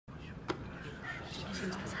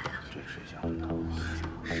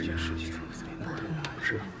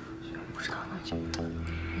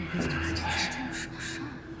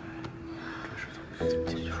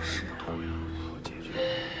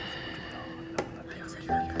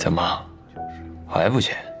怎么还不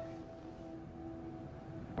签？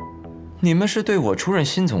你们是对我出任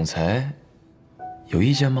新总裁有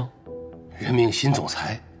意见吗？任命新总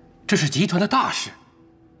裁，这是集团的大事，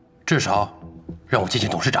至少让我见见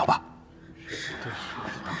董事长吧。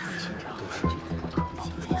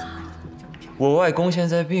我外公现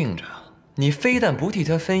在病着，你非但不替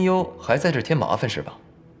他分忧，还在这添麻烦是吧？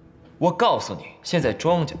我告诉你，现在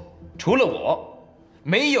庄家除了我，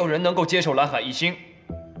没有人能够接受蓝海一星，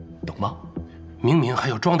懂吗？明明还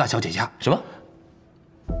有庄大小姐家。什么？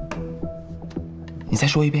你再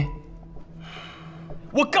说一遍。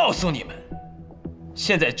我告诉你们，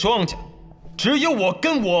现在庄家只有我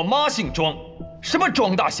跟我妈姓庄，什么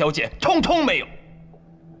庄大小姐通通没有。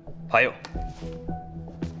还有，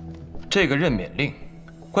这个任免令，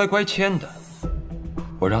乖乖签的，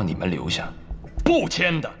我让你们留下；不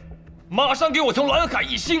签的，马上给我从蓝海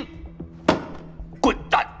一星滚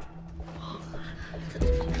蛋！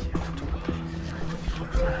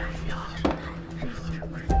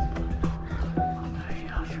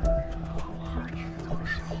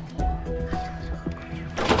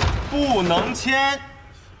不能签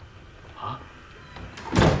啊！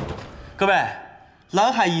各位，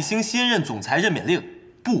蓝海一星新任总裁任免令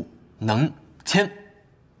不能签。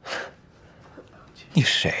你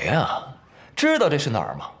谁呀？知道这是哪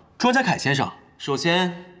儿吗？庄家凯先生，首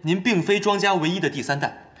先，您并非庄家唯一的第三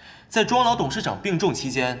代，在庄老董事长病重期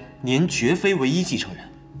间，您绝非唯一继承人。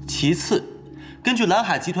其次，根据蓝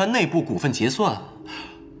海集团内部股份结算，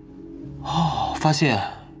发现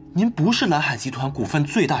您不是蓝海集团股份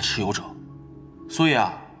最大持有者，所以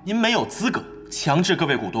您没有资格强制各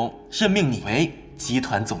位股东任命你为集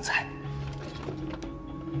团总裁。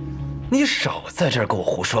你少在这儿给我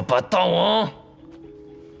胡说八道啊！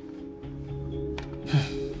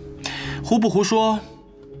胡不胡说，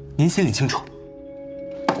您心里清楚。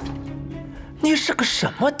你是个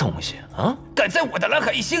什么东西啊？敢在我的蓝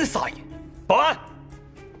海一星撒野！保安，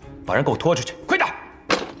把人给我拖出去，快点！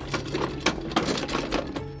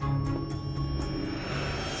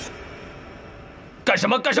干什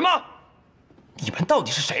么？干什么？你们到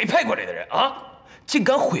底是谁派过来的人啊？竟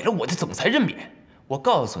敢毁了我的总裁任免！我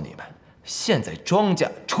告诉你们，现在庄家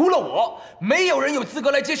除了我，没有人有资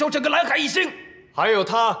格来接手整个蓝海一星。还有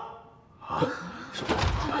他。啊？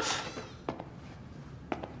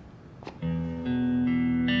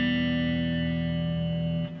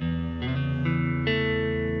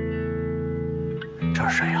这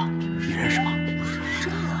是谁呀？你认识吗？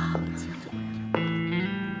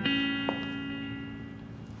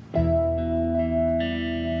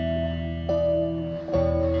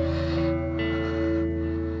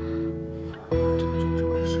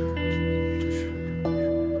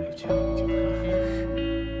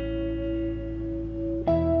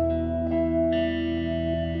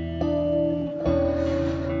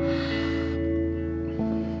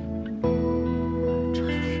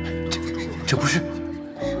这不是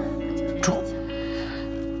庄？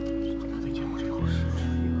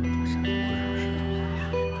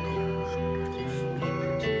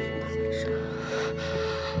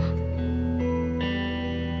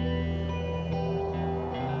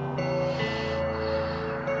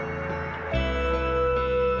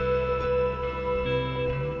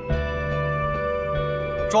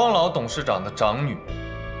庄老董事长的长女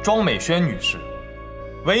庄美萱女士，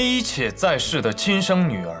唯一且在世的亲生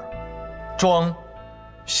女儿。庄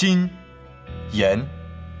心妍，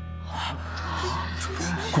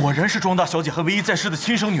果然是庄大小姐和唯一在世的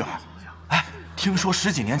亲生女儿。哎，听说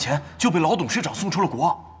10几年前就被老董事长送出了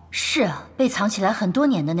国。是啊，被藏起来很多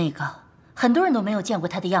年的那个，很多人都没有见过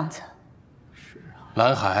她的样子。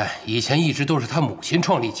蓝海以前一直都是他母亲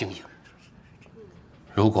创立经营。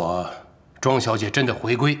如果庄小姐真的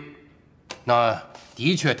回归，那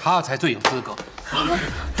的确她才最有资格。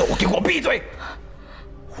都给我闭嘴！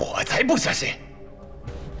我才不相信，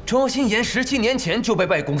庄心妍17年前就被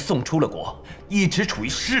外公送出了国，一直处于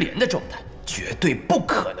失联的状态，绝对不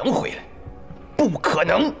可能回来，不可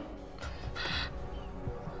能。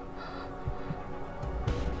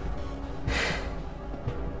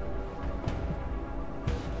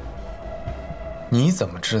你怎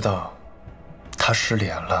么知道他失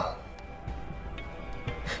联了？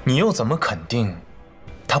你又怎么肯定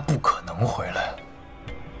他不可能回来？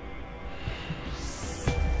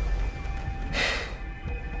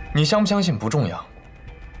你相不相信不重要，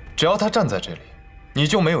只要他站在这里，你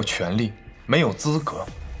就没有权利、没有资格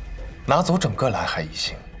拿走整个蓝海一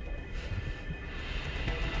星。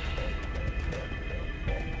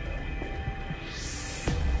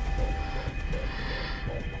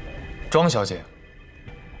庄小姐。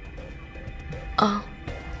啊。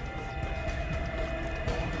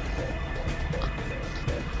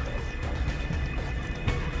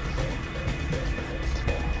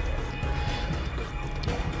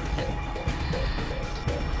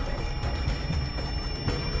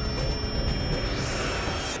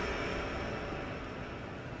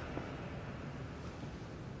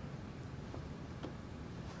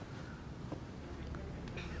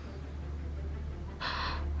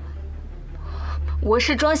我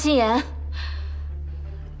是庄心妍，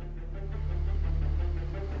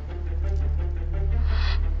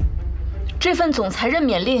这份总裁任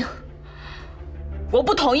免令，我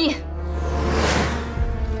不同意。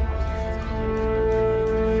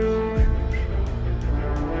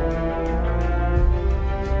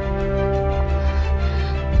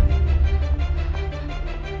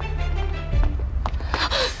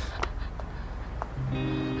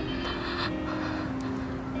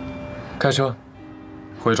开车。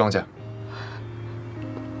 回庄家。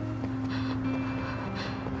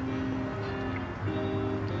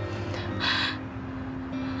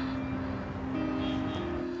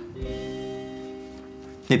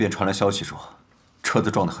那边传来消息说，车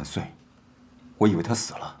子撞得很碎，我以为他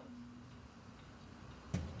死了。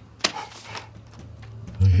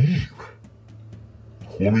你以为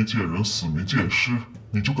活没见人，死没见尸，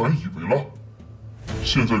你就敢以为了？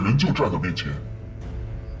现在人就站在面前，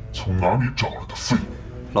从哪里找来的废物？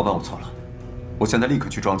 老板，我错了，我现在立刻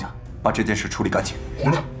去庄家，把这件事处理干净。回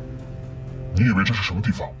来！你以为这是什么地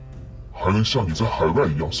方？还能像你在海外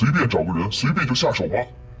一样随便找个人，随便就下手吗？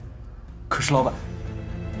可是老板，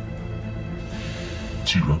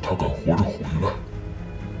既然他敢活着回来，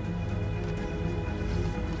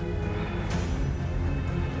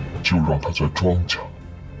就让他在庄家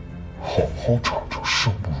好好尝尝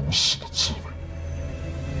生不如死的滋味。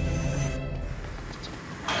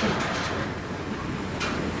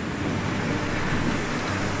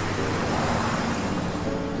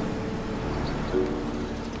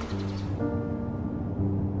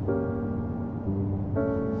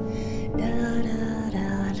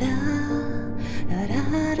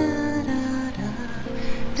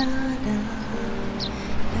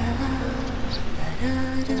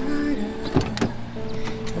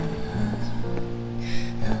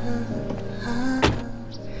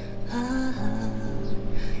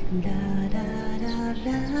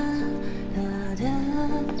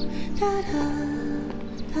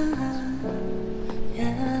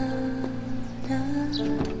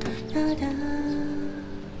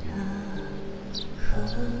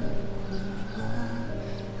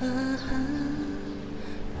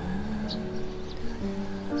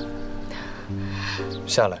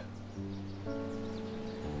 下来。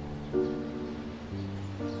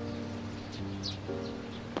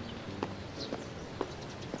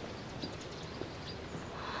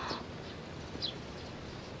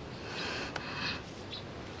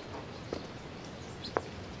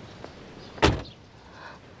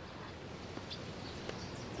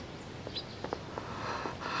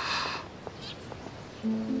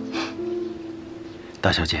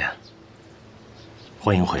大小姐，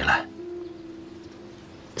欢迎回来。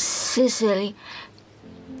 谢谢林，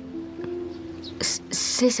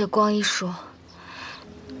谢谢光一叔。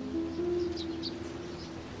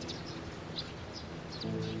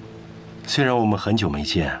虽然我们很久没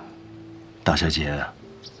见，大小姐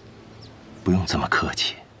不用这么客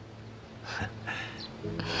气。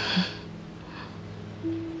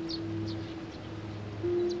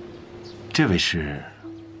这位是？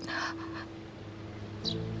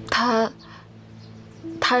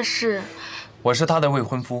他是？我是他的未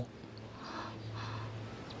婚夫。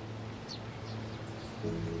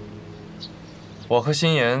 我和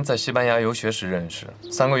心妍在西班牙游学时认识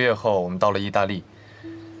，3个月后我们到了意大利。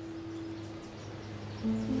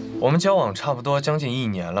我们交往差不多将近1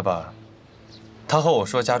年了吧。他和我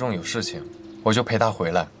说家中有事情，我就陪他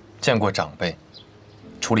回来，见过长辈，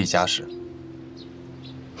处理家事。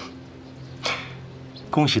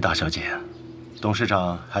恭喜大小姐，董事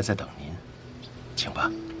长还在等您，请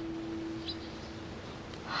吧。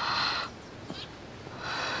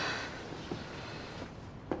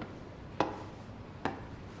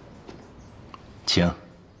 请。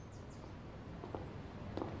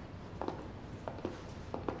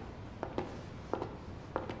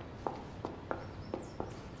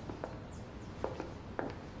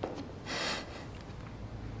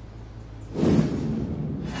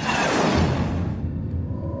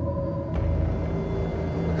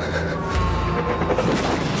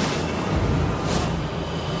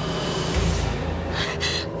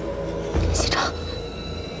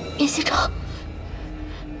严西长。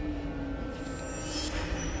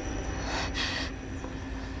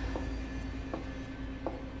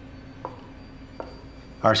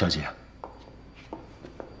二小姐，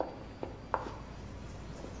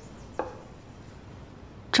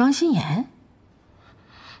庄心妍，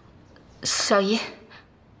小姨，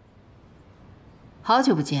好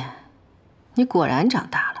久不见，你果然长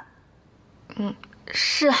大了。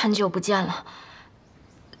是很久不见了。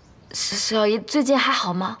小姨最近还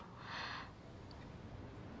好吗？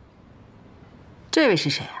这位是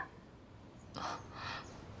谁啊？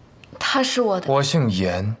他是我的。我姓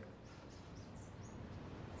严，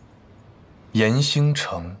严兴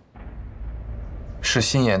成，是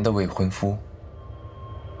心妍的未婚夫。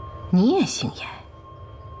你也姓严，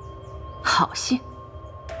好姓。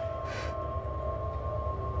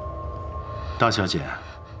大小姐，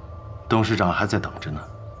董事长还在等着呢。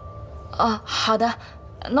哦，好的，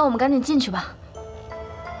那我们赶紧进去吧。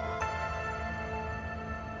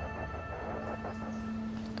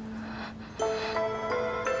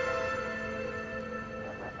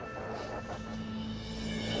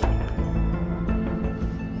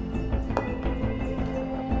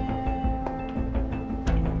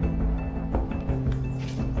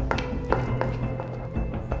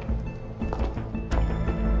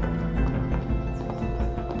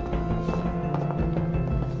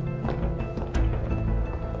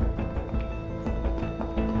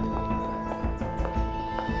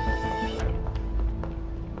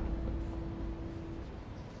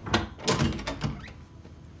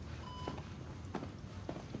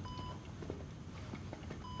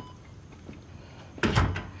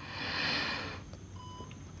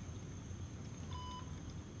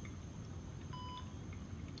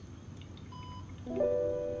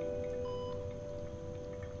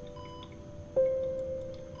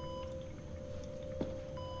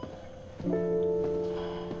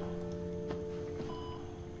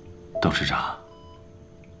董事长，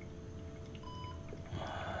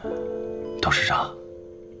董事长，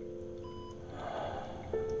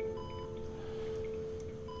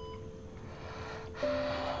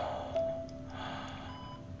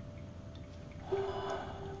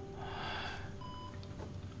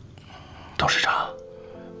董事长，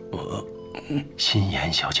心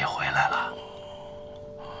妍小姐回来了。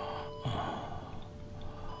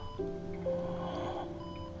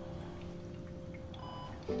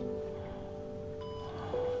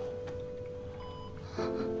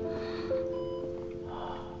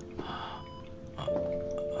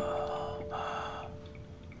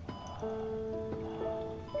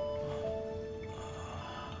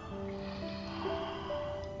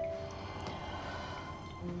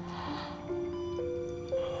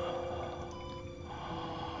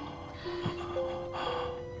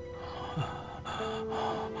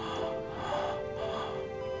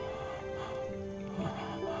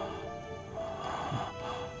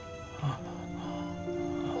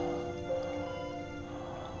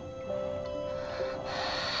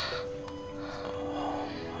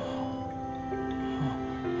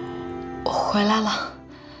回来了，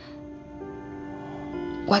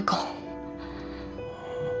外公。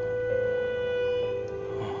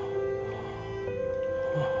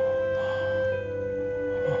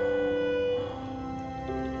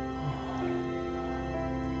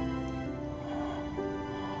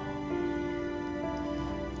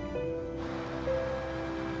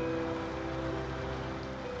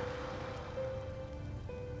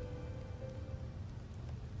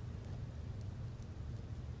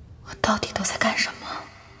我到底都在干什么？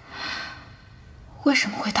为什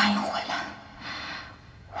么会答应回来？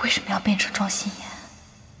为什么要变成庄心妍？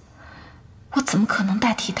我怎么可能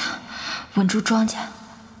代替他稳住庄家，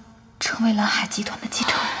成为蓝海集团的继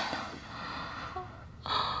承人呢？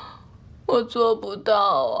我做不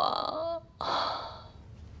到啊！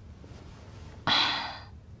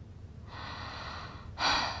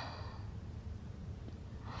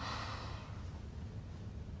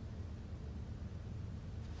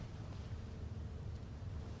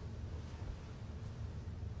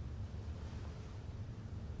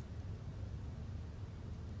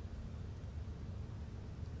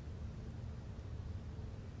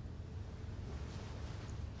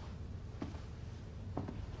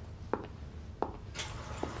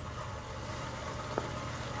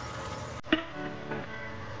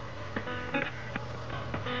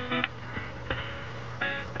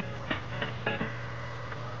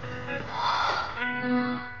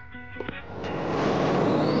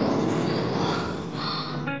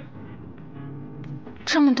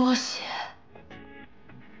这么多血，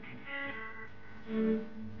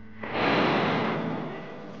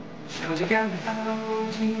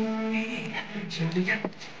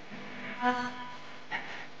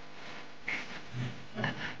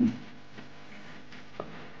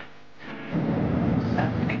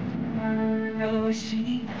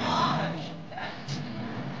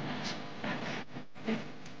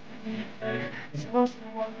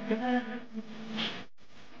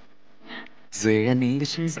虽然你的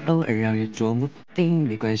心思偶尔让人捉摸不定，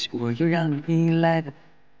没关系，我有让你依赖的。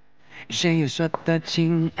谁又说得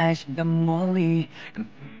清爱情的魔力？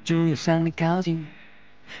就要向你靠近，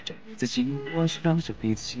这自信我双手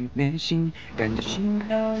彼此心连心，感觉心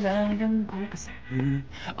跳让人不可思议。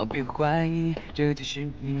哦，别怀疑，这就是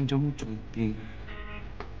命中注定。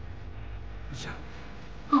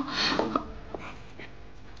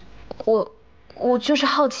我就是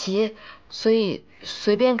好奇，所以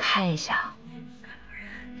随便看一下。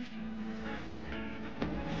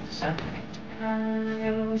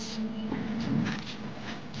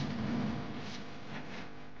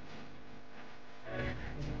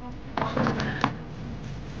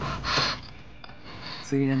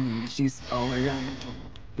虽然你的心思偶尔让人捉摸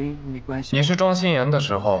不定，没关系。你是庄心妍的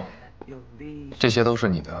时候，这些都是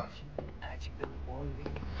你的。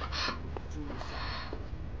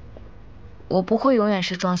我不会永远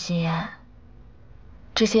是庄心妍，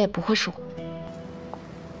这些也不会是我。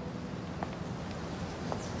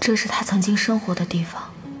这是他曾经生活的地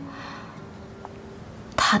方，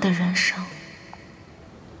他的人生。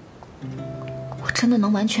我真的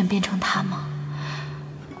能完全变成他吗？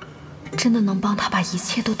真的能帮他把一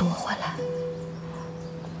切都夺回来？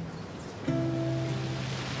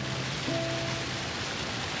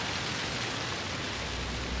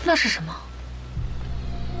那是什么？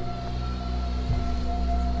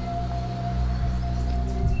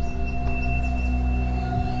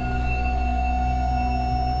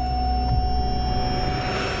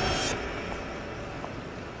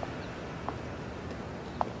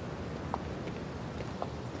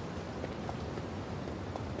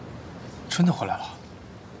真的回来了？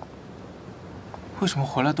为什么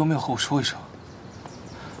回来都没有和我说一声？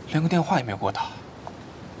连个电话也没有给我打。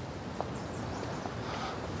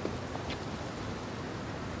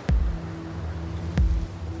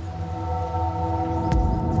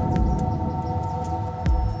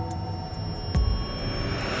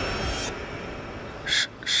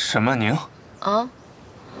什么宁？啊？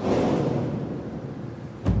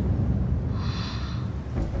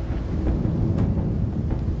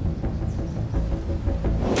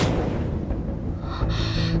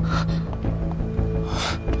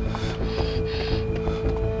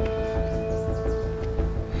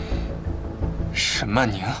沈曼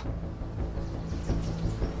宁，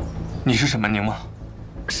你是沈曼宁吗？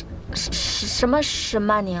什么沈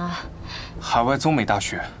曼宁啊？海外综美大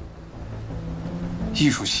学艺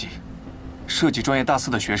术系设计专业大4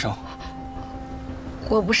的学生。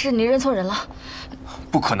我不是，你认错人了。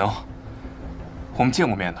不可能，我们见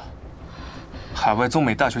过面的。海外综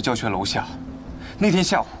美大学教学楼下，那天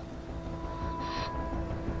下午。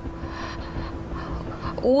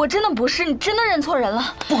我真的不是，你真的认错人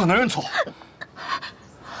了。不可能认错。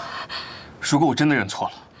如果我真的认错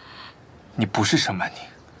了，你不是沈曼宁，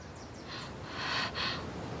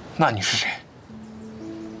那你是谁？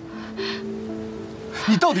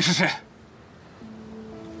你到底是谁？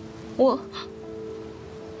我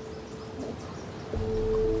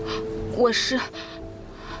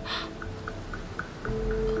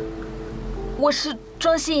是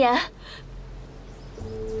庄心妍。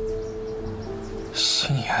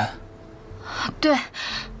心妍？对，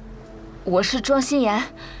我是庄心妍。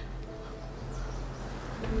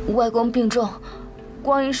外公病重，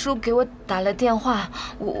光一叔给我打了电话，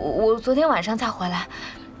我昨天晚上才回来。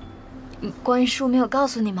光一叔没有告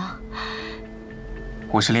诉你吗？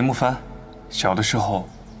我是林木帆，小的时候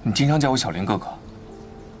你经常叫我小林哥哥。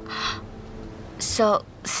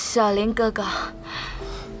小林哥哥，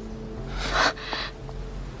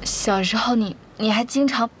小时候你还经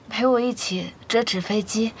常陪我一起折纸飞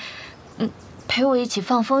机，陪我一起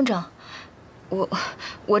放风筝。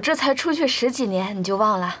我这才出去10几年，你就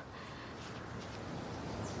忘了？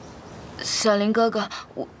小林哥哥，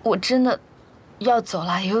我真的要走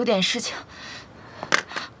了，也有点事情。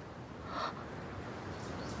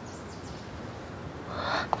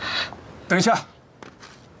等一下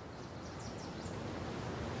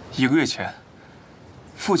，1个月前，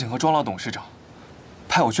父亲和庄老董事长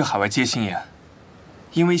派我去海外接心妍，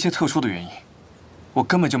因为一些特殊的原因，我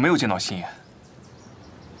根本就没有见到心妍。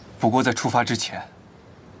不过在出发之前，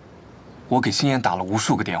我给心妍打了无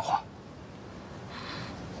数个电话。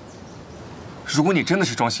如果你真的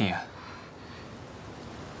是庄心妍，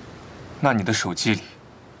那你的手机里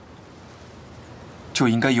就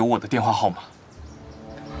应该有我的电话号码。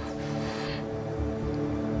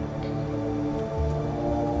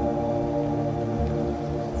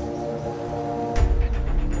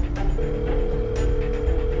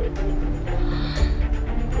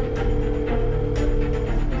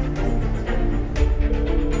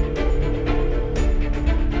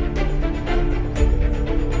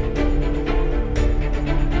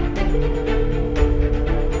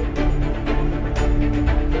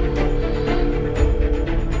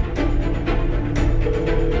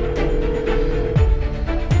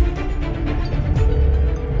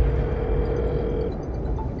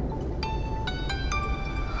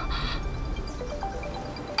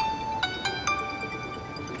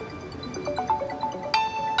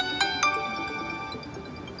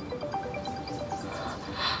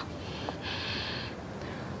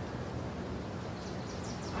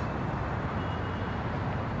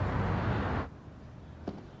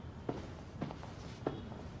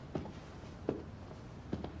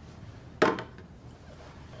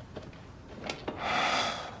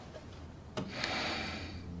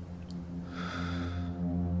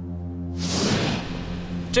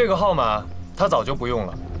这个号码他早就不用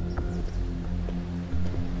了。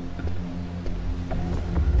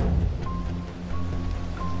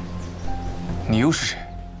你又是谁？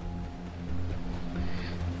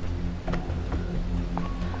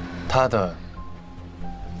他的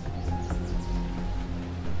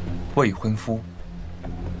未婚夫。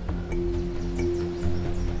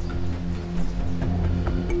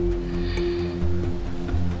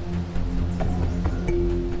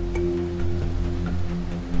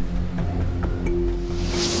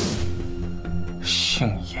姓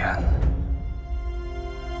严，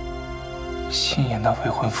姓严的未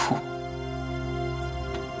婚夫。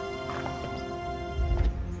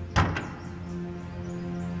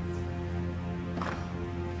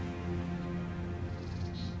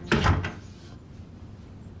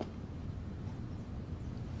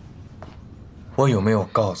我有没有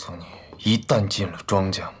告诉你，一旦进了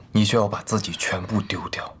庄家，你就要把自己全部丢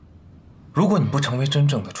掉？如果你不成为真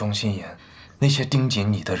正的庄心妍，那些盯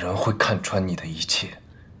紧你的人会看穿你的一切。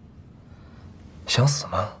想死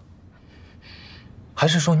吗？还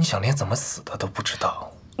是说你想连怎么死的都不知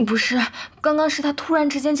道？不是，刚刚是他突然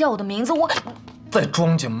之间叫我的名字，我在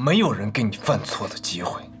庄家没有人给你犯错的机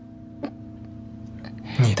会。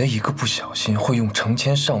你的一个不小心，会用成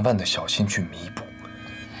千上万的小心去弥补。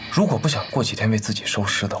如果不想过几天为自己收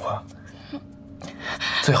尸的话，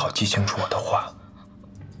最好记清楚我的话。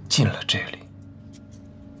进了这里，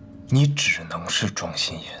你只能是庄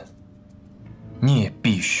心妍，你也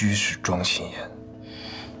必须是庄心妍。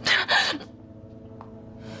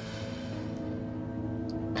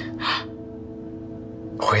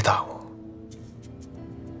回答我。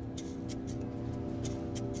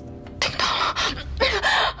听到了。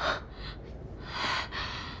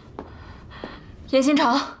严新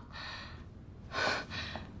成，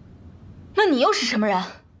那你又是什么人？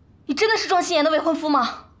你真的是庄心妍的未婚夫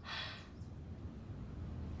吗？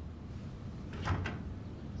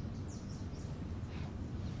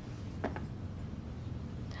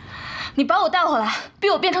你把我带回来，逼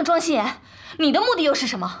我变成庄心妍，你的目的又是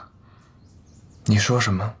什么？你说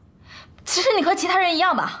什么？其实你和其他人一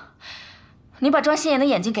样吧，你把庄心妍的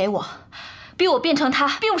眼睛给我，逼我变成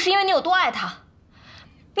她，并不是因为你有多爱她，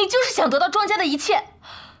你就是想得到庄家的一切。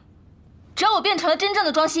只要我变成了真正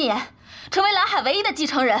的庄心妍，成为蓝海唯一的继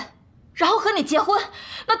承人，然后和你结婚，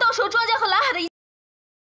那到时候庄家和蓝海的一。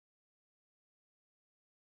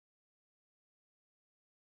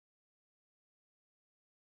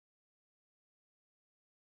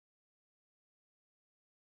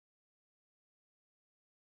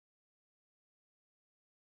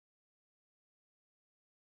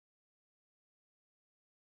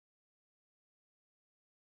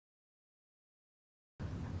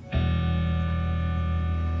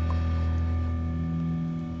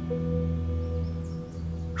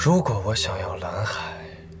如果我想要蓝海，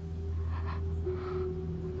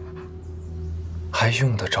还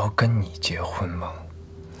用得着跟你结婚吗？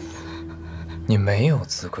你没有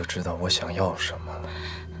资格知道我想要什么，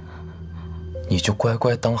你就乖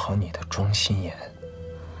乖当好你的庄心妍。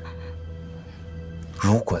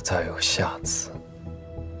如果再有下次，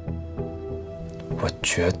我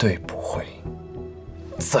绝对不会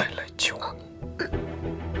再来救你。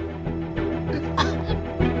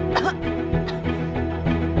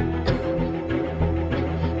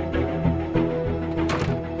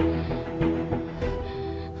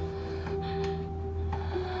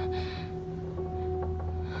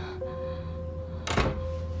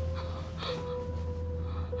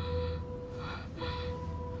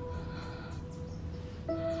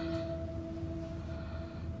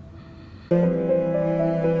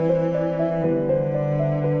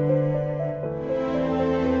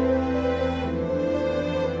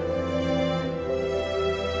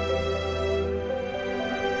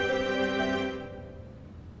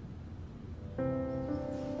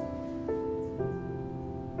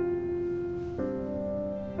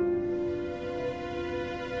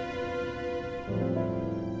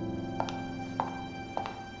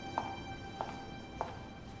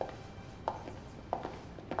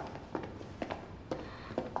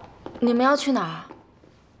你们要去哪儿？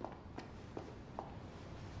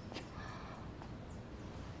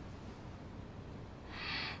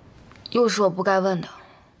又是我不该问的，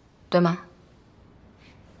对吗？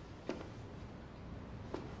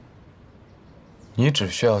你只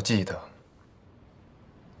需要记得，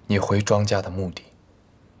你回庄家的目的。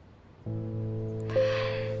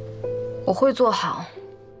我会做好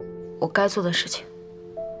我该做的事情。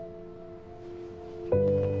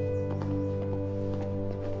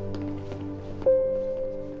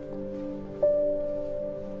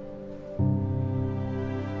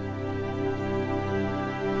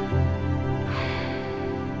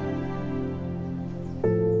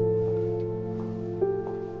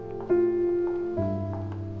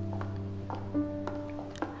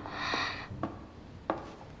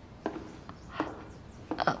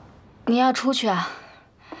你要出去啊？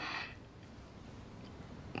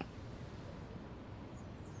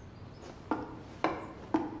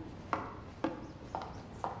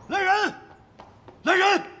来人！来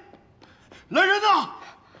人！来人呐！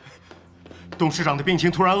董事长的病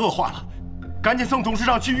情突然恶化了，赶紧送董事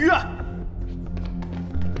长去医院。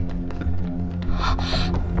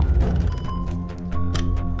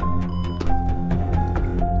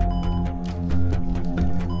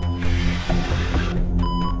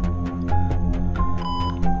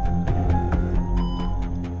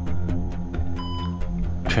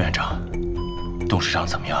 陈院长，董事长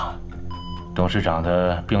怎么样？董事长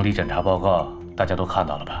的病理检查报告大家都看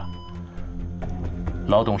到了吧？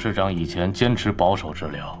老董事长以前坚持保守治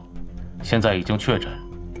疗，现在已经确诊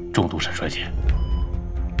重度肾衰竭，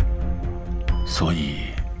所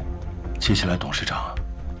以接下来董事长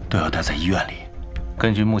都要待在医院里。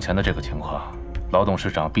根据目前的这个情况，老董事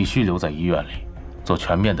长必须留在医院里做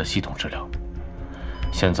全面的系统治疗。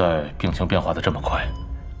现在病情变化的这么快，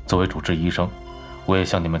作为主治医生， 我也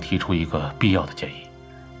向你们提出一个必要的建议。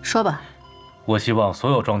说吧。我希望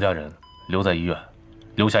所有庄家人留在医院，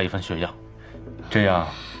留下一份血样，这样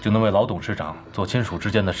就能为老董事长做亲属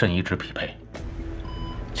之间的肾移植匹配。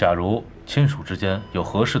假如亲属之间有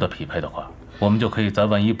合适的匹配的话，我们就可以在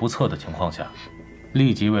万一不测的情况下，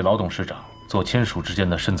立即为老董事长做亲属之间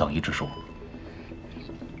的肾脏移植术。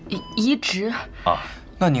移植？啊，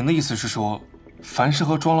那您的意思是说，凡是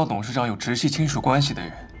和庄老董事长有直系亲属关系的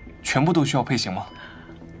人， 全部都需要配型吗？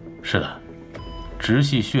是的，直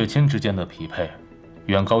系血亲之间的匹配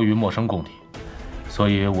远高于陌生供体，所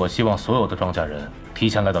以我希望所有的庄稼人提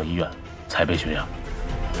前来到医院采备血样。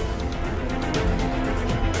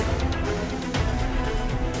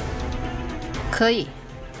可以，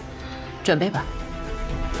准备吧。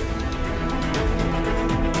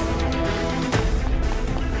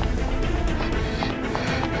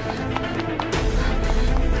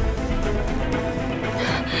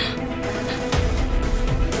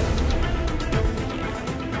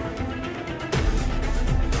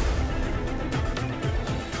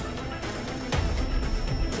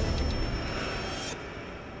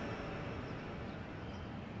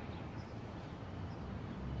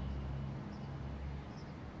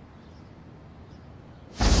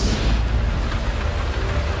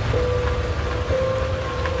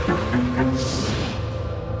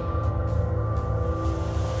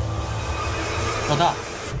 老大，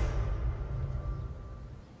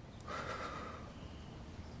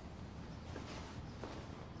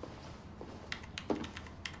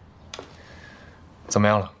怎么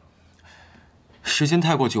样了？时间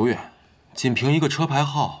太过久远，仅凭一个车牌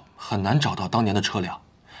号很难找到当年的车辆。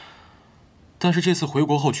但是这次回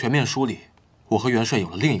国后全面梳理，我和元帅有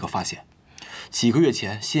了另一个发现：几个月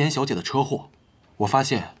前谢妍小姐的车祸，我发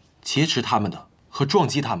现劫持他们的和撞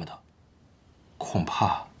击他们的，恐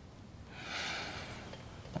怕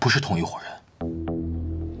不是同一伙人。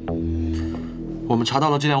我们查到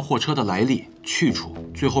了这辆货车的来历、去处，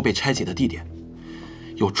最后被拆解的地点，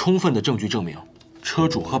有充分的证据证明，车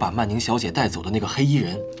主和把曼宁小姐带走的那个黑衣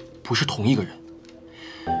人不是同一个人。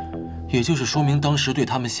也就是说明，当时对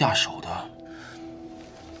他们下手的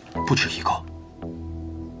不止一个。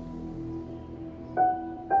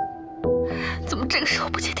怎么这个时候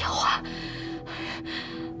不接电话？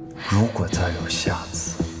如果再有下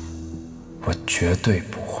次， 我绝对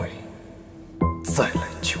不会再来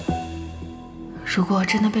救你。如果我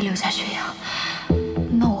真的被留下血样，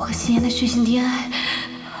那我和心妍的血型 DNA，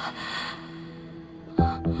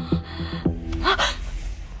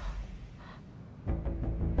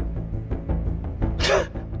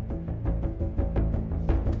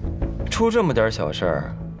 出这么点小事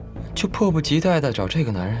儿，就迫不及待地找这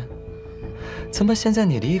个男人？怎么现在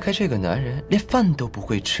你离开这个男人，连饭都不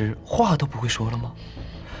会吃，话都不会说了吗？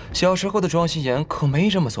 小时候的庄心妍可没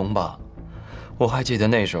这么怂吧？我还记得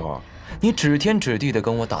那时候，你指天指地的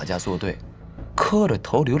跟我打架作对，磕了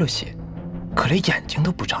头流了血，可连眼睛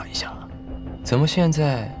都不眨一下。怎么现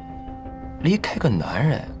在离开个男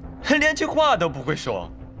人，连句话都不会说？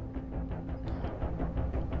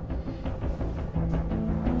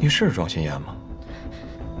你是庄心妍吗？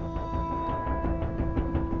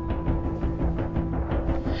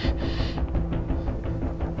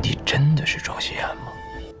你真的是庄心妍吗？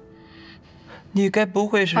 你该不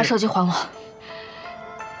会是……把手机还我！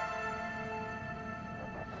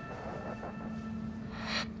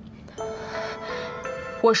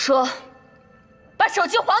我说，把手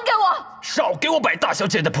机还给我！少给我摆大小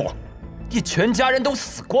姐的谱！你全家人都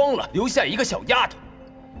死光了，留下一个小丫头。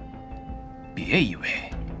别以为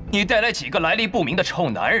你带来几个来历不明的臭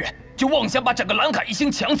男人，就妄想把整个蓝海一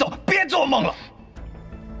星抢走，别做梦了！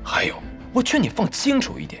还有，我劝你放清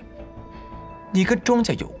楚一点。你跟庄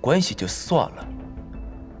家有关系就算了，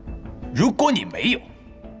如果你没有，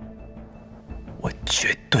我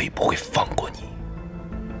绝对不会放过你，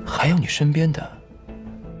还有你身边的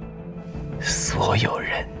所有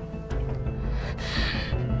人。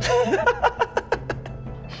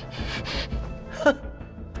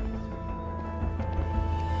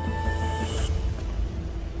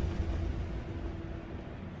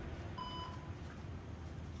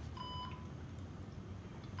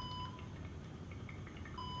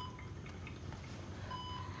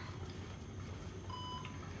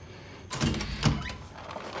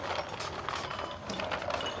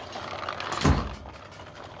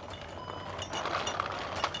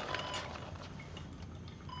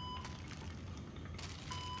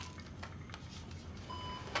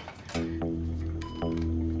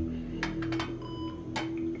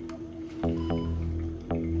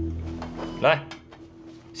来，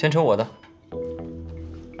先抽我的。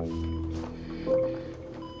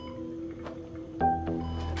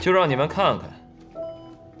就让你们看看，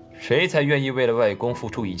谁才愿意为了外公付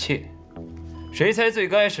出一切，谁才最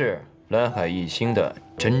该是蓝海一星的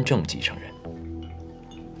真正继承人。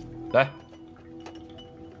来。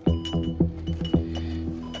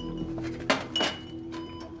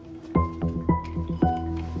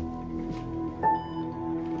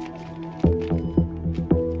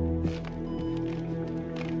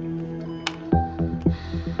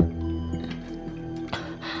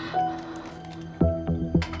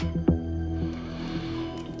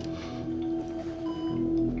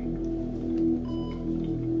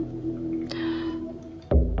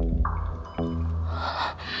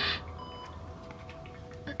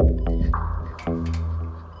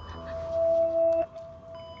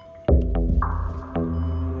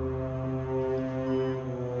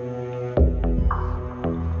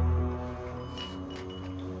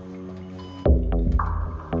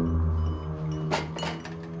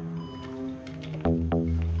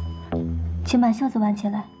 请把袖子挽起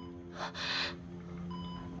来，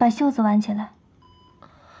把袖子挽起来。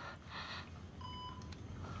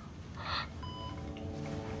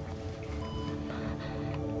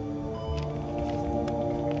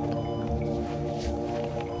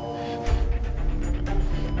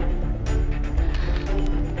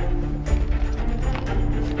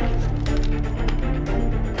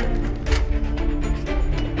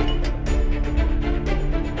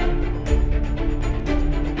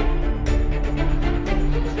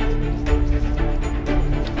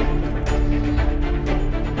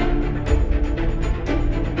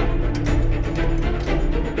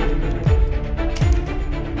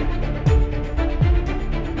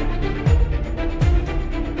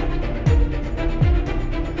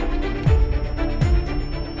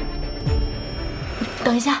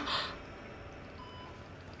等一下，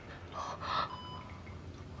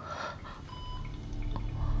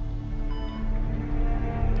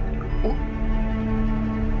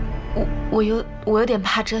我有点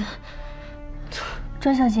怕针。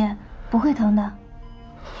庄小姐，不会疼的。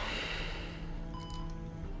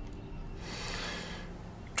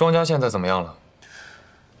庄家现在怎么样了？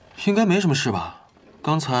应该没什么事吧？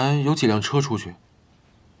刚才有几辆车出去。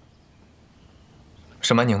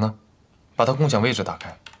沈曼宁呢？ 把他共享位置打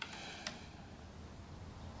开。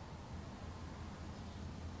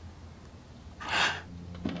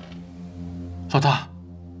老大，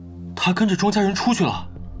他跟着庄家人出去了。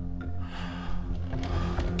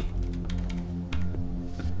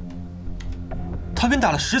他给你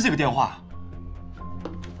打了10几个电话。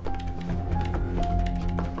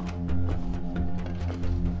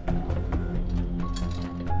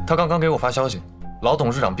他刚刚给我发消息，老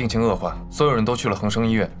董事长病情恶化，所有人都去了恒生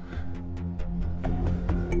医院。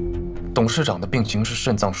 董事长的病情是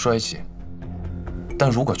肾脏衰竭，但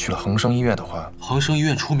如果去了恒生医院的话，恒生医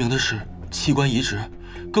院出名的是器官移植，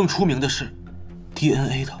更出名的是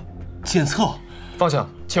DNA 的检测。方向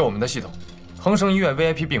切我们的系统，恒生医院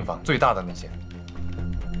VIP 病房最大的那间。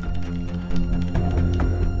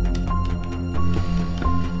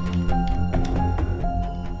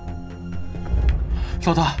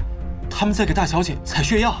老大，他们在给大小姐采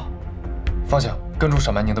血样。方向跟住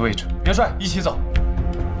沈曼宁的位置，元帅一起走。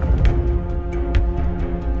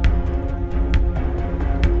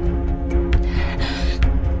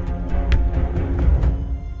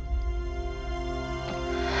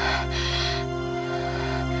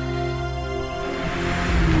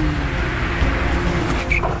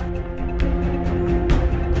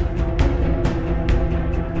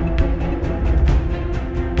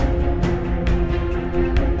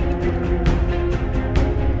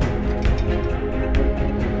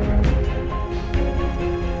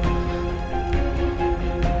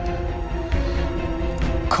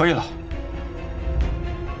 可以了，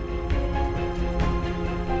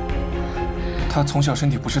他从小身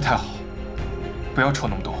体不是太好，不要愁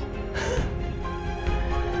那么多。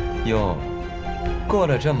哟，过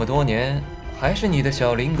了这么多年，还是你的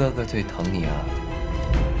小林哥哥最疼你啊。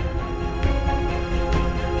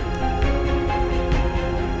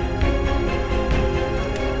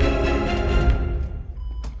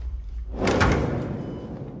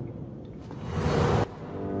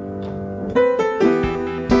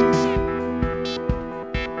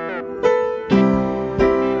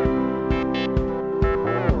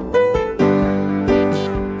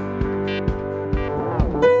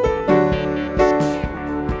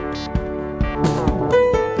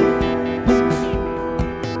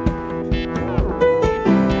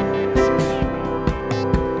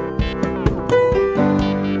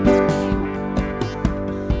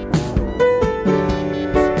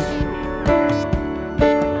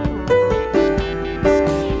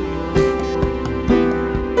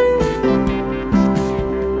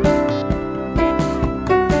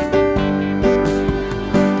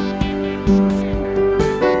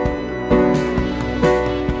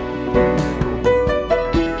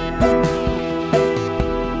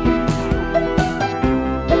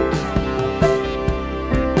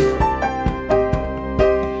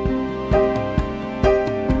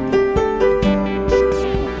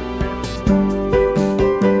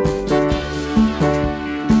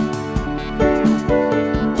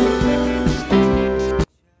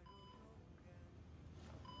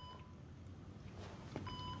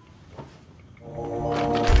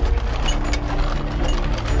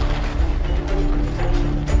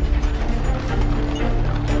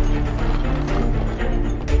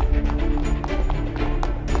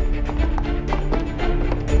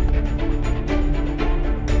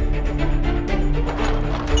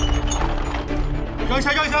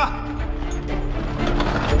 让一下！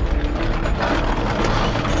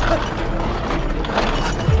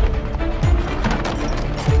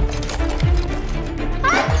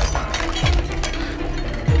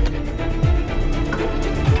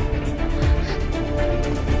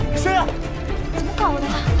谁呀？怎么搞的？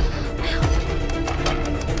哎呦！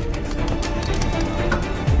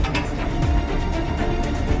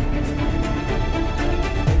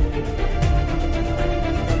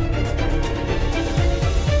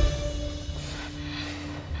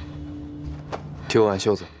替我挽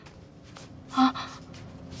袖子。啊！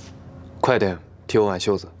快点，替我挽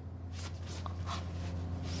袖子。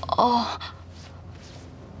哦。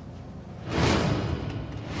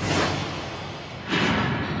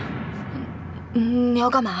你要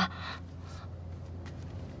干嘛？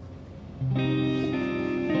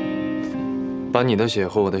把你的血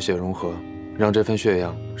和我的血融合，让这份血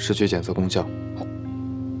样失去检测功效。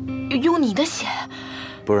用你的血？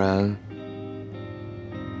不然，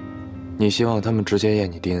你希望他们直接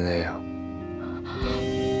验你 DNA 啊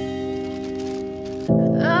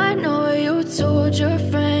？I know you told your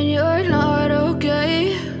friend you're not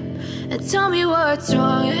okay, and tell me what's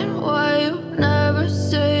wrong and why you never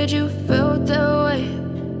said you felt that way.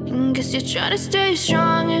 Guess you're trying to stay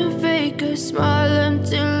strong and fake a smile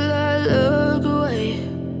until I look away.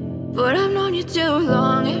 But I've known you too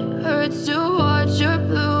long, it hurts to watch your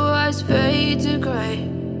blue eyes fade to gray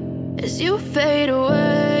as you fade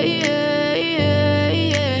away,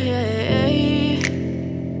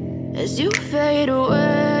 as you fade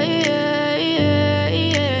away.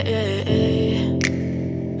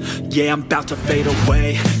 Yeah, I'm about to fade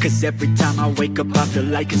away, cause every time I wake up I feel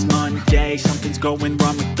like it's Monday. Something's going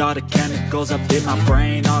wrong with all the chemicals up in my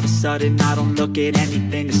brain. All of a sudden I don't look at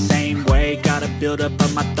anything the same way. Got a build up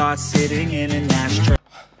of my thoughts sitting in an ashtray.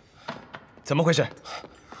 怎么回事？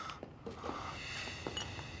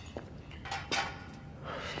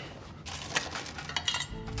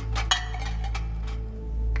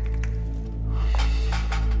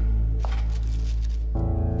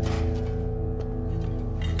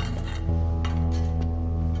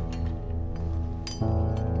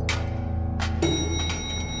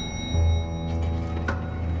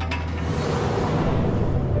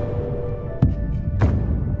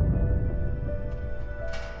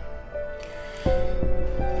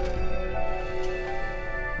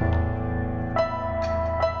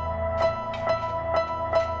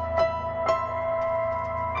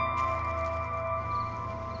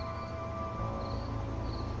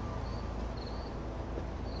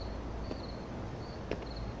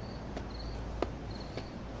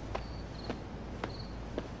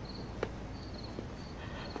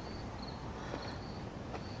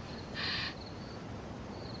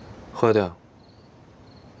喝掉。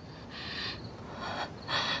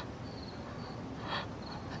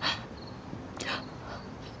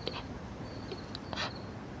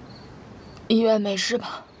医院没事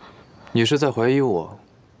吧？你是在怀疑我，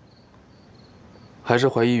还是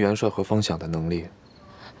怀疑元帅和方想的能力？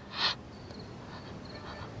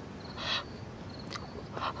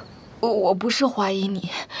我不是怀疑你，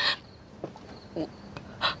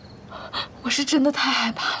我是真的太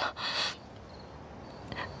害怕了。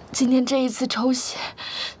今天这一次抽血，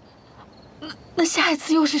那下一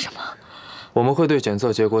次又是什么？我们会对检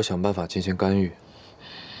测结果想办法进行干预，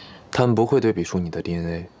他们不会对比出你的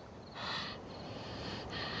DNA。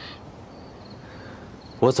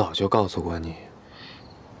我早就告诉过你，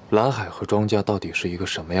蓝海和庄家到底是一个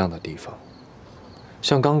什么样的地方。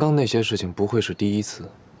像刚刚那些事情不会是第一次，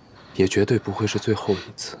也绝对不会是最后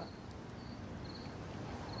一次。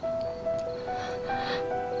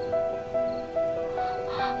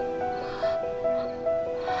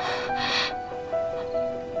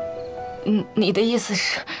你的意思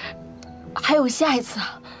是，还有下一次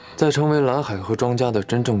啊？在成为蓝海和庄家的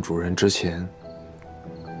真正主人之前，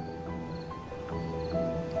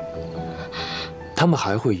他们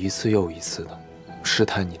还会一次又一次的试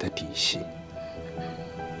探你的底细。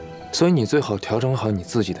所以你最好调整好你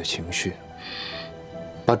自己的情绪，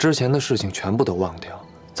把之前的事情全部都忘掉，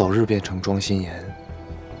早日变成庄心妍，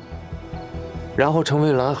然后成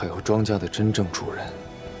为蓝海和庄家的真正主人。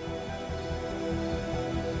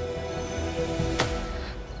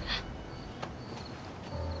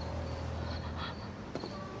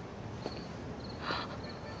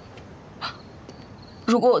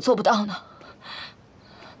如果我做不到呢？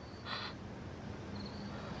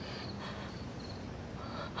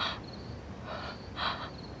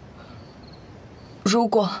如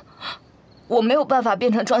果我没有办法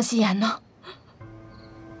变成庄心妍呢？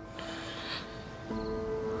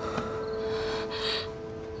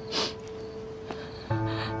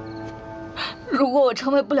如果我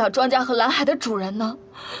成为不了庄家和蓝海的主人呢？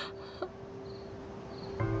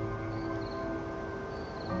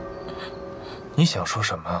你想说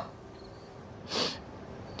什么？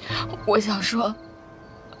我想说，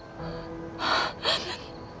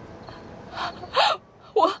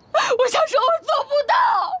我想说，我做不到，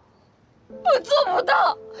我做不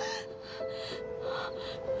到。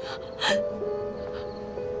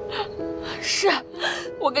是，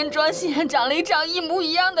我跟庄心妍长了一张一模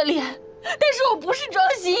一样的脸，但是我不是庄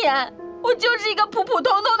心妍，我就是一个普普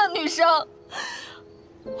通通的女生。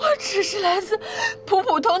我只是来自普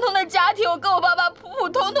普通通的家庭，我跟我爸爸普普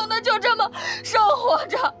通通的就这么生活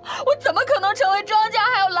着，我怎么可能成为庄家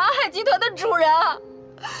还有蓝海集团的主人啊？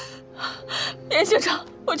严行长，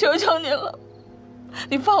我求求您了，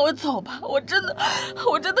你放我走吧，我真的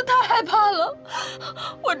太害怕了，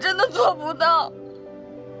我真的做不到，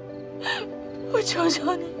我求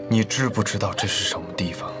求你。你知不知道这是什么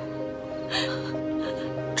地方？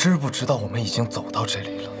知不知道我们已经走到这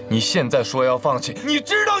里了？你现在说要放弃，你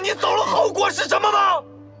知道你走了后果是什么吗？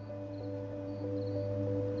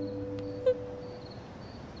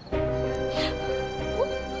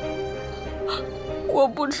我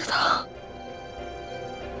不知道，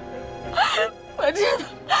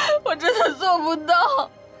我真的做不到，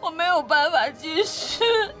我没有办法继续，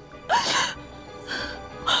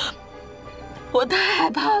我太害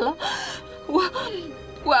怕了，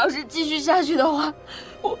我要是继续下去的话，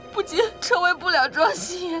我不仅成为不了庄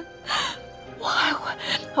心妍，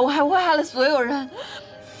我还会害了所有人。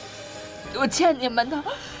我欠你们的，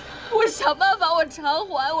我想办法我偿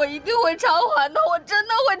还，我一定会偿还的，我真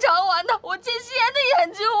的会偿还的。我欠心妍的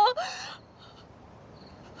眼睛，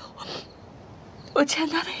我欠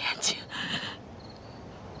她的眼睛。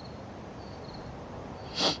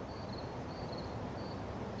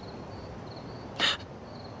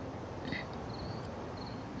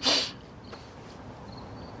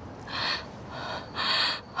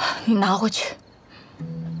你拿回去，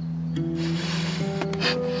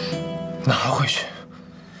拿回去？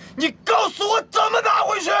你告诉我怎么拿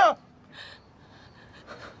回去？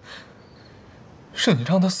是你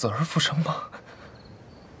让他死而复生吗？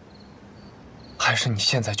还是你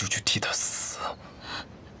现在就去替他死？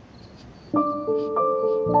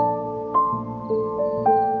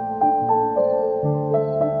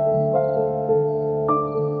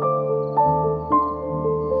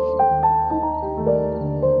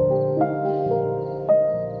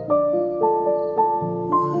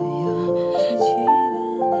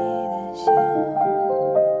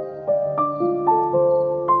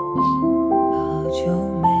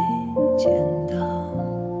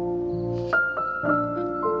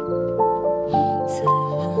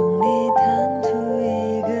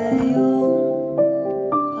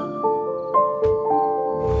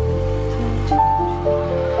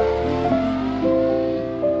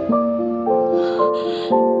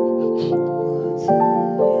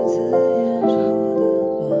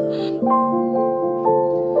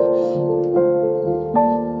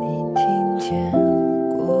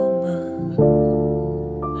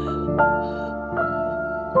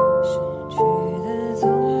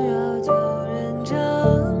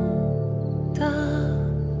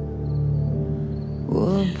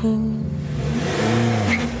我不。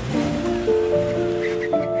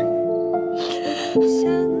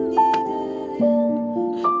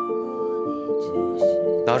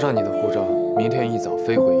 拿上你的护照，明天一早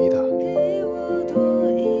飞回医大。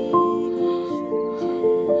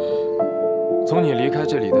从你离开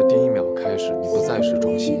这里的第一秒开始，你不再是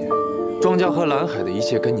庄心妍。庄家和蓝海的一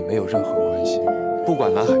切跟你没有任何关系。不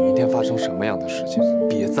管蓝海明天发生什么样的事情，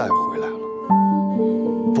别再回来了，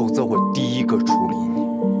否则我第一个处理你。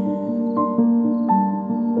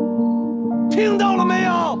听到了没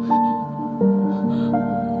有？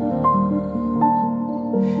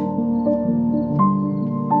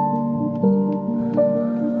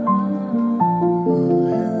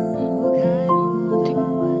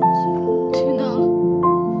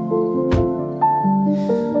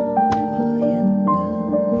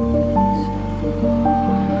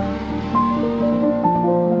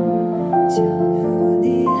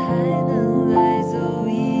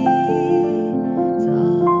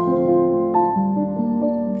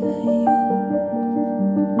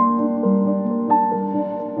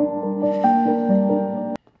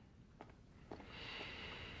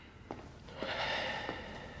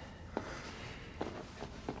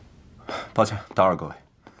 抱歉，打扰各位。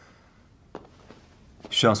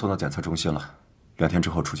徐阳送到检测中心了，2天之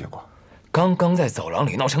后出结果。刚刚在走廊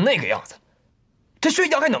里闹成那个样子，这血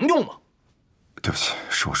样还能用吗？对不起，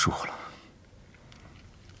是我疏忽了。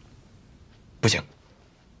不行，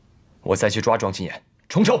我再去抓庄心妍，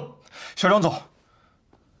重抽。校长总，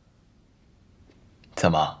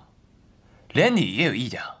怎么，连你也有意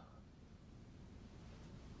见啊？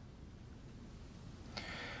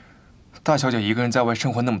 大小姐一个人在外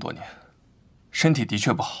生活那么多年，身体的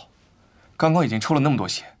确不好。刚刚已经抽了那么多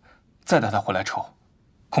血，再带她回来抽，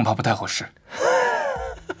恐怕不太合适。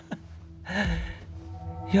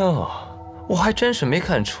哟，我还真是没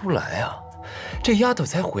看出来啊，这丫头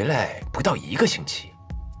才回来不到1个星期，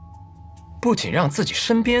不仅让自己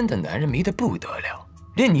身边的男人迷得不得了，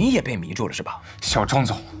连你也被迷住了是吧？小庄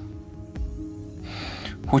总，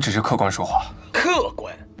我只是客观说话。客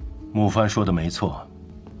观？木帆说的没错。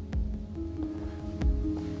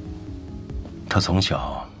 他从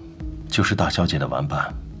小就是大小姐的玩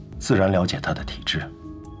伴，自然了解她的体质。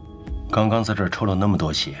刚刚在这儿抽了那么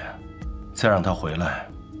多血，再让她回来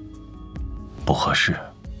不合适。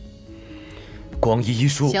光一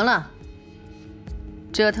说，行了，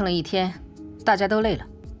折腾了一天，大家都累了，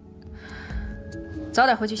早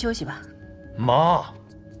点回去休息吧。妈，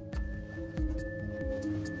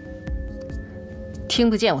听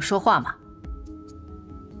不见我说话吗？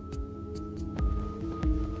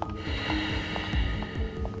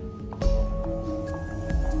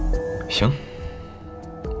 行，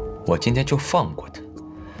我今天就放过他。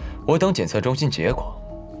我等检测中心结果。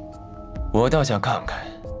我倒想看看，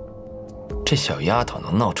这小丫头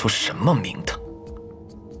能闹出什么名堂。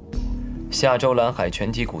下周蓝海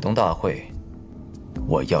全体股东大会，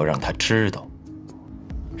我要让她知道，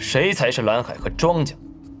谁才是蓝海和庄家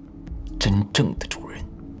真正的主人。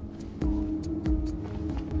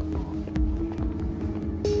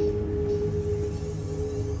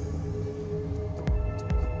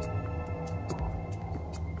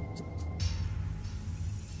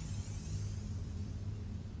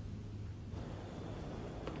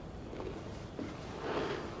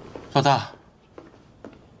 老大，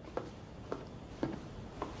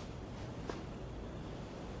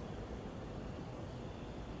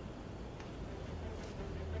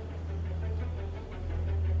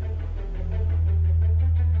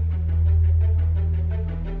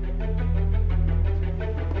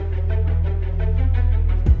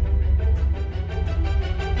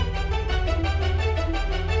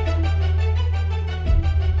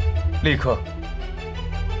立刻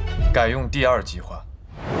改用第2计划。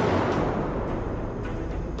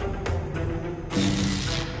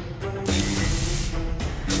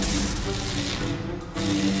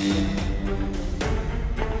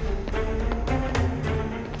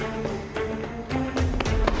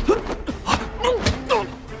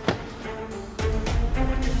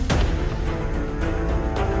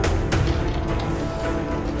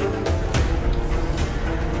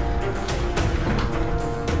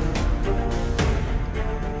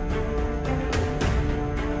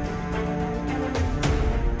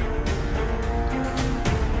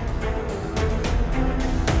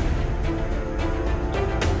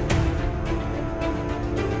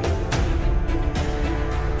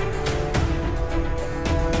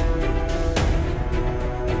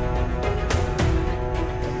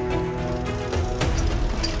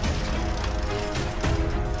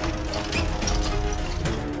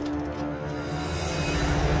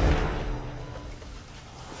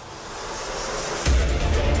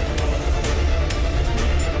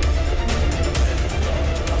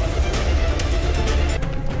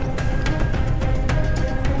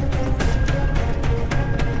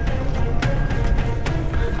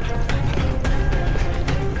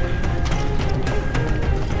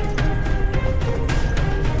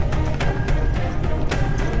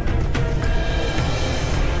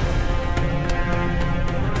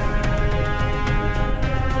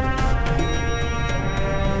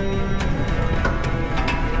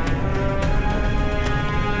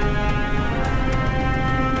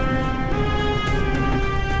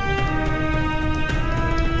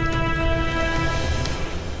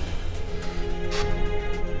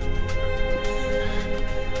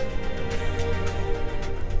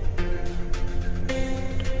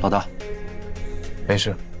老大，没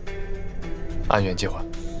事，按原计划。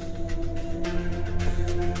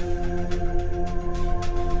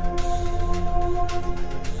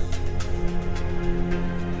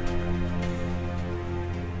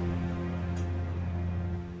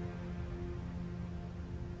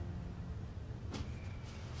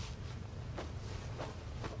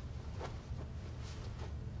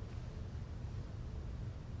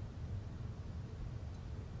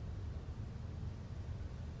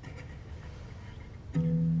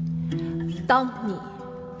当你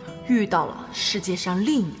遇到了世界上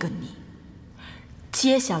另一个你，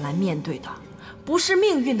接下来面对的不是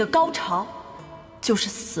命运的高潮，就是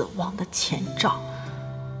死亡的前兆。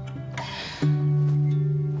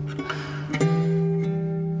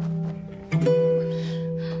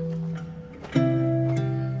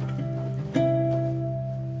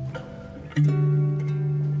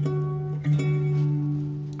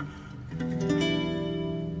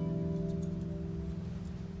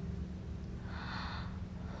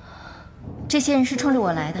这些人是冲着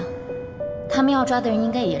我来的，他们要抓的人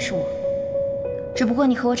应该也是我。只不过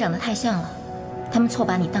你和我长得太像了，他们错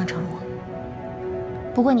把你当成了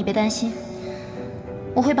我。不过你别担心，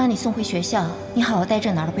我会把你送回学校，你好好待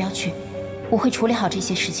着，哪儿都不要去。我会处理好这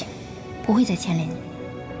些事情，不会再牵连你，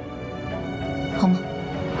好吗？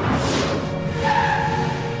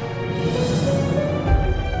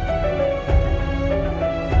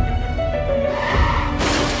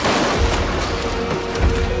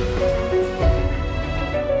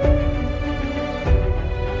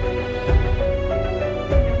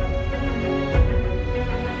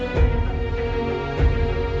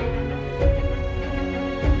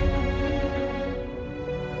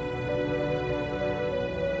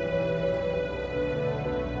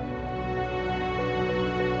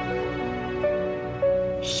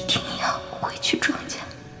一定要回去庄家，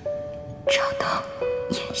找到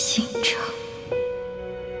严行者。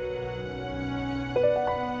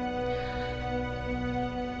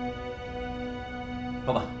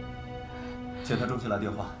老板，检测中心来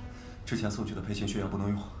电话，之前送去的配型血样不能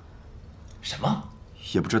用。什么？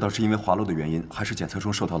也不知道是因为滑漏的原因，还是检测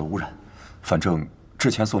中受到了污染。反正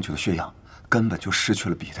之前送去的血样根本就失去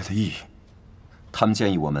了比对的意义。他们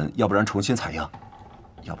建议我们要不然重新采样，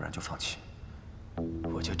要不然就放弃。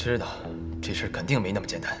 我就知道，这事肯定没那么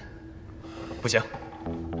简单。不行，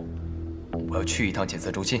我要去一趟检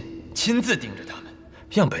测中心，亲自盯着他们。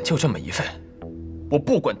样本就这么一份，我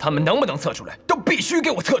不管他们能不能测出来，都必须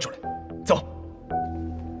给我测出来。走。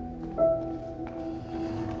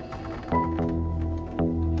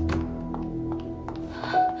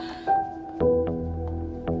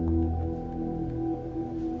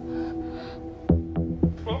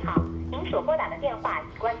您好，您所拨打的电话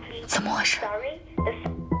已关机。怎么回事？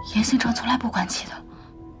 严行长从来不关机的。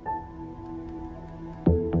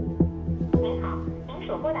您好，您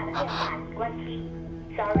所拨打的电话已关机。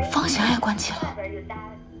方翔也关机了。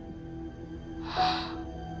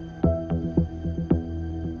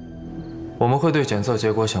我们会对检测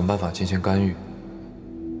结果想办法进行干预。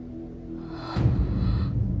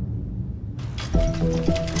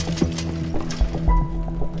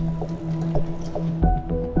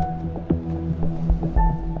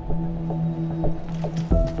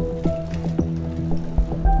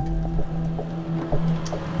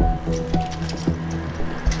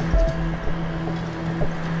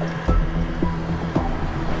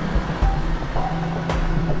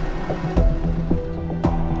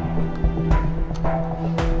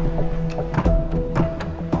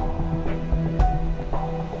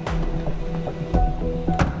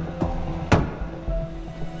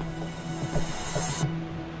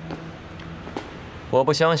 我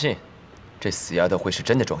不相信，这死丫头会是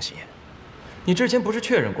真的庄心妍。你之前不是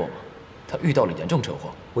确认过吗？她遇到了严重车祸。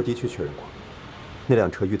我的确确认过，那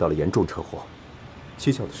辆车遇到了严重车祸。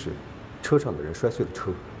蹊跷的是，车上的人摔碎了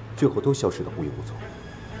车，最后都消失得无影无踪。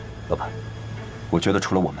老板，我觉得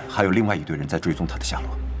除了我们，还有另外一队人在追踪他的下落。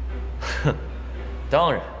哼，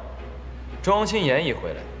当然，庄心妍一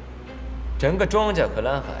回来，整个庄家和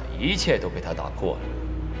蓝海一切都被他打破了，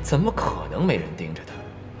怎么可能没人盯着他？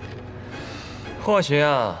 或许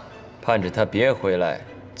啊，盼着他别回来，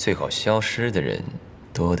最好消失的人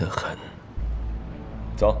多得很。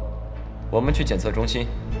走，我们去检测中心。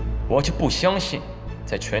我就不相信，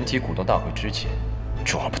在全体股东大会之前，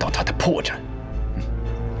抓不到他的破绽。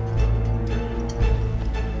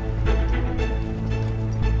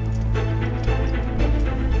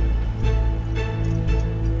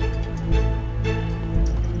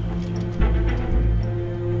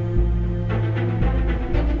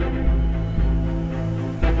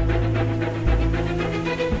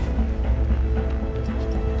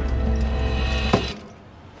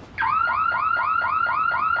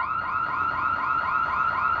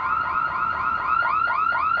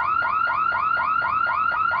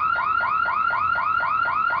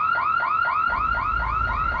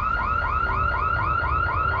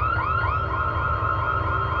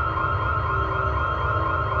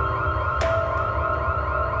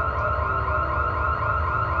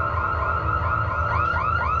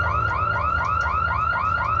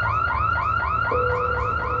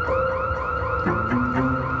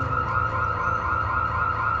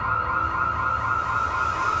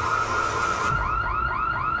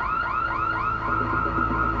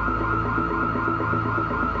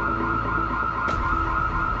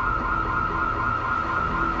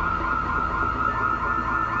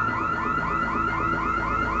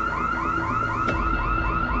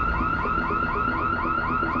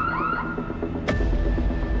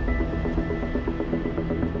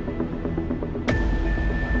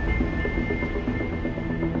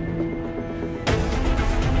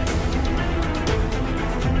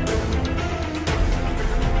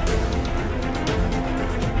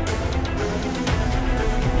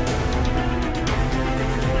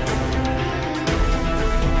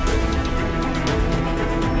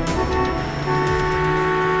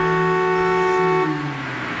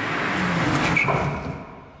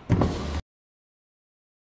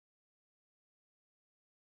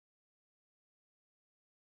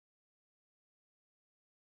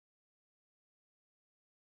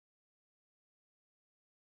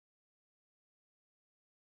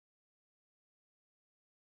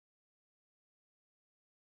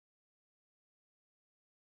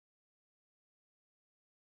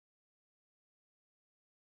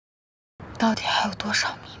到底还有多少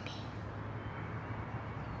秘密？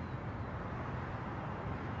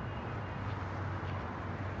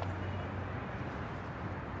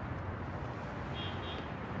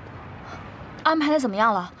安排的怎么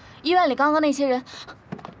样了？医院里刚刚那些人……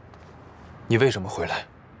你为什么回来？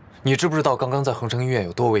你知不知道刚刚在恒城医院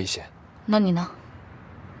有多危险？那你呢？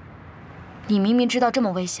你明明知道这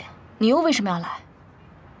么危险，你又为什么要来？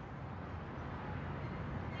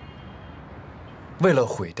为了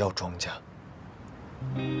毁掉庄家。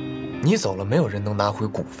你走了，没有人能拿回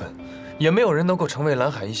股份，也没有人能够成为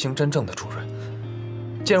蓝海一星真正的主人。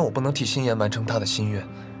既然我不能替心妍完成她的心愿，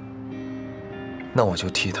那我就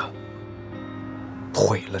替她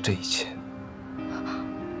毁了这一切。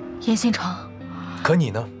严新成，可你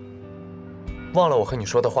呢？忘了我和你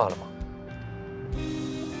说的话了吗？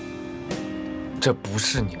这不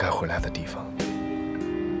是你该回来的地方。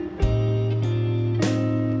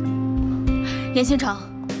严新成，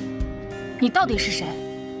你到底是谁？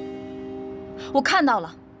我看到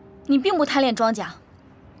了，你并不贪恋庄稼，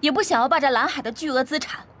也不想要霸占蓝海的巨额资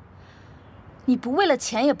产。你不为了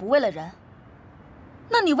钱，也不为了人，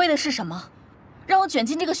那你为的是什么？让我卷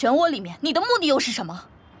进这个漩涡里面，你的目的又是什么？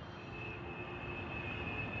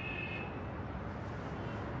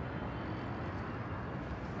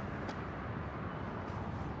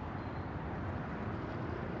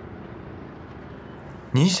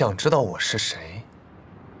你想知道我是谁？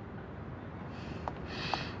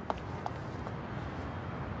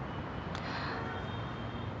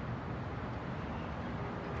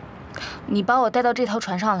你把我带到这条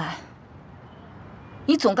船上来，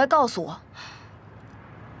你总该告诉我，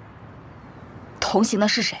同行的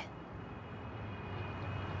是谁？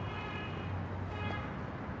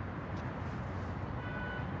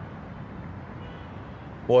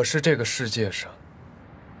我是这个世界上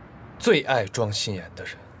最爱庄心妍的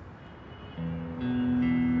人。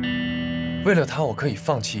为了她，我可以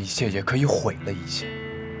放弃一切，也可以毁了一切。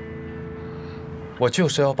我就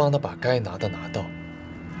是要帮她把该拿的拿到。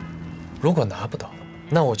如果拿不到，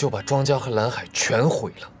那我就把庄家和蓝海全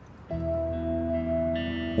毁了。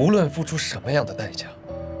无论付出什么样的代价，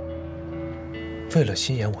为了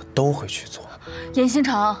心妍，我都会去做。严新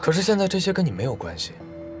成，可是现在这些跟你没有关系。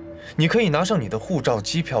你可以拿上你的护照、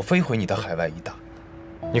机票，飞回你的海外一打。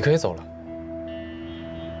你可以走了。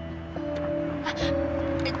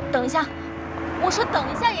等一下，我说等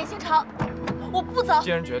一下，严新成，我不走。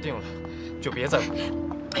既然决定了，就别再回去。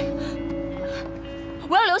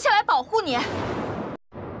我要留下来保护你。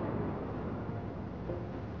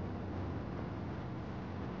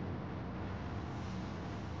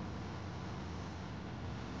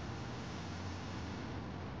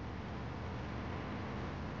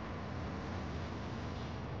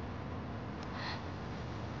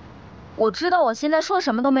我知道我现在说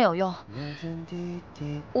什么都没有用，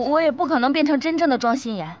我也不可能变成真正的庄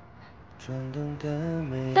心妍，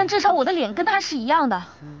但至少我的脸跟他是一样的，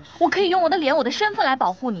我可以用我的脸、我的身份来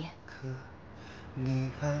保护你。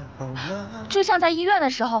就像在医院的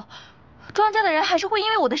时候，庄家的人还是会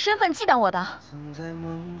因为我的身份忌惮我的。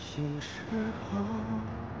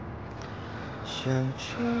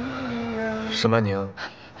沈曼宁，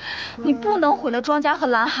你不能毁了庄家和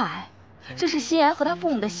蓝海。这是心妍和他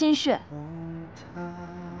父母的心血，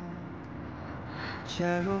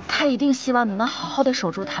他一定希望你能好好的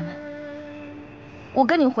守住他们。我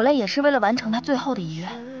跟你回来也是为了完成他最后的遗愿。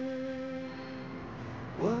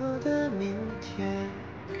我的明天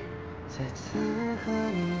再次和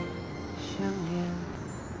你相恋。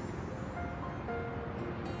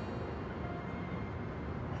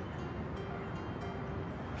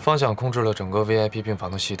方想控制了整个 VIP 病房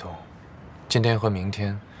的系统，今天和明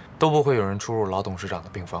天都不会有人出入老董事长的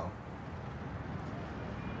病房。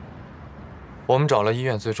我们找了医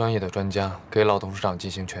院最专业的专家，给老董事长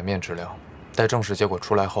进行全面治疗。待正式结果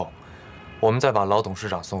出来后，我们再把老董事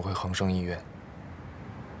长送回恒生医院。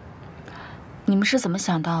你们是怎么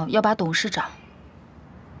想到要把董事长、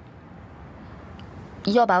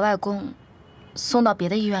要把外公送到别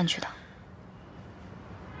的医院去的？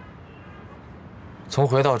从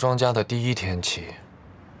回到庄家的第一天起，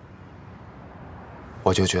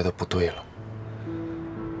我就觉得不对了。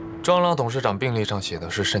庄老董事长病历上写的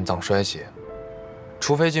是肾脏衰竭，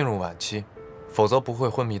除非进入晚期，否则不会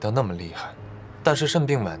昏迷得那么厉害。但是肾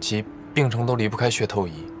病晚期，病程都离不开血透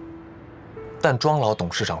仪。但庄老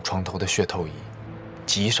董事长床头的血透仪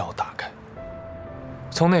极少打开。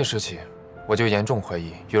从那时起，我就严重怀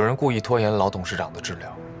疑有人故意拖延老董事长的治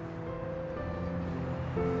疗。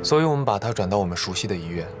所以我们把他转到我们熟悉的医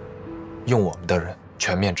院，用我们的人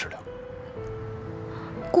全面治疗。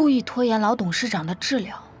故意拖延老董事长的治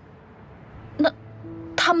疗，那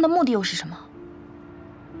他们的目的又是什么？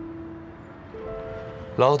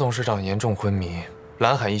老董事长严重昏迷，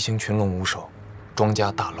蓝海一行群龙无首，庄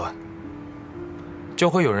家大乱，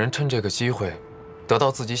就会有人趁这个机会得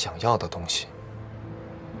到自己想要的东西。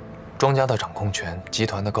庄家的掌控权、集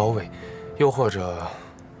团的高位，又或者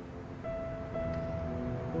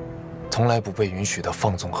从来不被允许的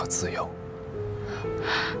放纵和自由。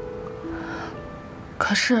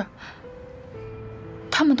可是，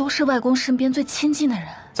他们都是外公身边最亲近的人。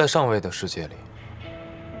在上位的世界里，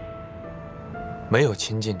没有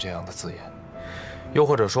亲近这样的字眼，又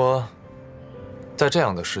或者说，在这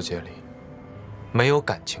样的世界里，没有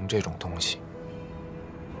感情这种东西。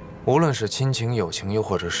无论是亲情、友情，又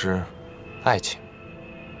或者是爱情，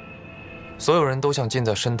所有人都像浸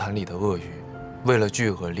在深潭里的鳄鱼，为了巨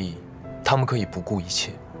额利益，他们可以不顾一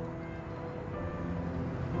切。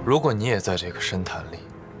如果你也在这个深潭里，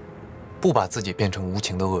不把自己变成无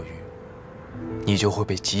情的鳄鱼，你就会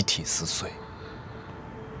被集体撕碎。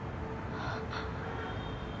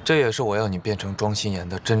这也是我要你变成庄心妍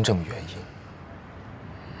的真正原因。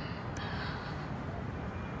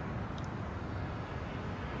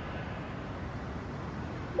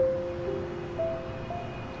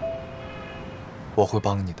我会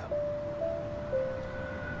帮你的，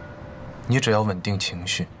你只要稳定情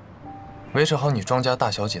绪，维持好你庄家大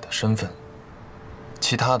小姐的身份，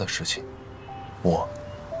其他的事情，我、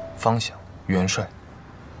方想、元帅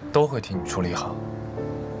都会替你处理好。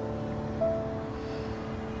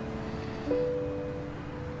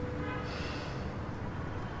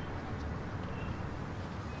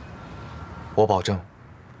我保证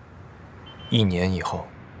，1年以后，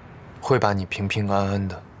会把你平平安安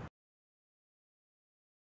的。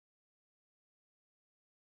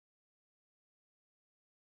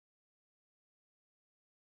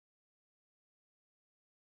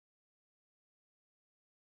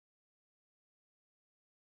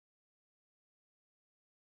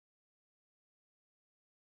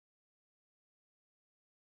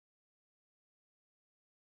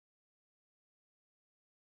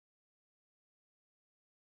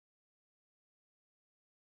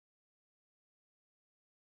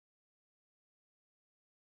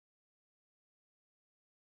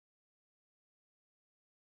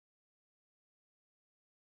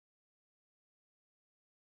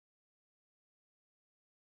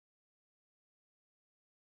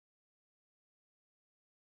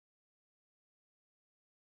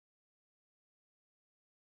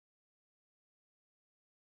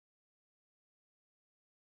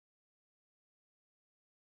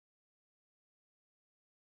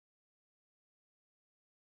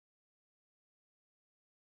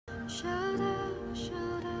Should